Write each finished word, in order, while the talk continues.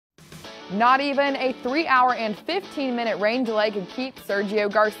Not even a 3-hour and 15-minute rain delay could keep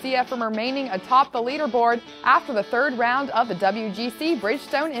Sergio Garcia from remaining atop the leaderboard after the third round of the WGC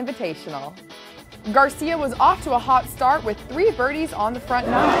Bridgestone Invitational. Garcia was off to a hot start with 3 birdies on the front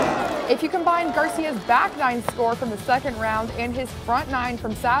 9. If you combine Garcia's back 9 score from the second round and his front 9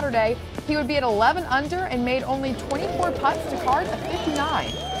 from Saturday, he would be at 11 under and made only 24 putts to card a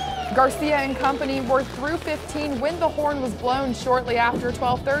 59. Garcia and company were through 15 when the horn was blown shortly after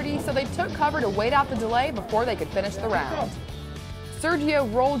 12:30, so they took cover to wait out the delay before they could finish the round.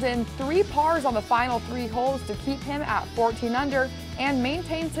 Sergio rolled in 3 pars on the final 3 holes to keep him at 14 under and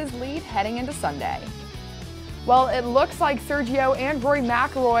maintains his lead heading into Sunday. Well, it looks like Sergio and Rory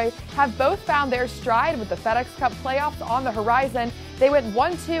McIlroy have both found their stride with the FedEx Cup playoffs on the horizon. They went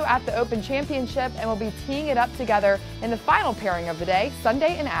 1-2 at the Open Championship and will be teeing it up together in the final pairing of the day,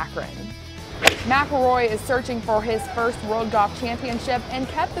 Sunday in Akron. McIlroy is searching for his first World Golf Championship and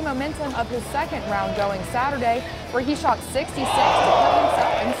kept the momentum of his second round going Saturday, where he shot 66 to put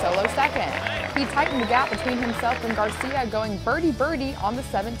himself in solo second. He tightened the gap between himself and Garcia, going birdie-birdie on the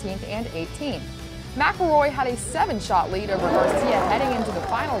 17th and 18th. McIlroy had a 7-shot lead over Garcia heading into the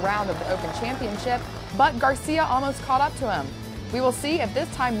final round of the Open Championship, but Garcia almost caught up to him. We will see if this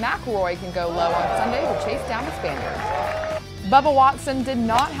time McIlroy can go low on Sunday to chase down the Spaniard. Bubba Watson did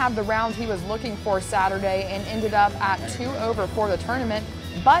not have the round he was looking for Saturday and ended up at 2 over for the tournament,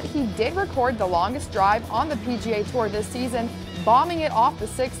 but he did record the longest drive on the PGA Tour this season, bombing it off the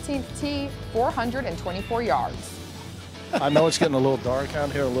 16th tee, 424 yards. I know it's getting a little dark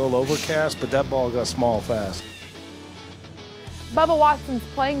out here, a little overcast, but that ball got small fast. Bubba Watson's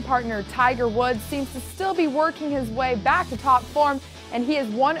playing partner Tiger Woods seems to still be working his way back to top form, and he is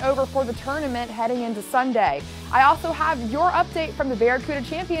 1 over for the tournament heading into Sunday. I also have your update from the Barracuda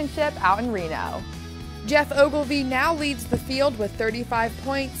Championship out in Reno. Jeff Ogilvy now leads the field with 35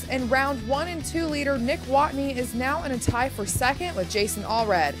 points, and round 1 and 2 leader Nick Watney is now in a tie for second with Jason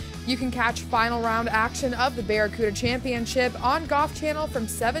Allred. You can catch final round action of the Barracuda Championship on Golf Channel from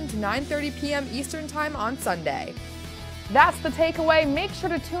 7 to 9:30 p.m. Eastern Time on Sunday. That's the takeaway. Make sure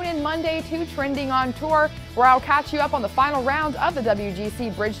to tune in Monday to Trending on Tour, where I'll catch you up on the final round of the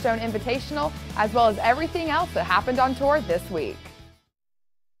WGC Bridgestone Invitational, as well as everything else that happened on tour this week.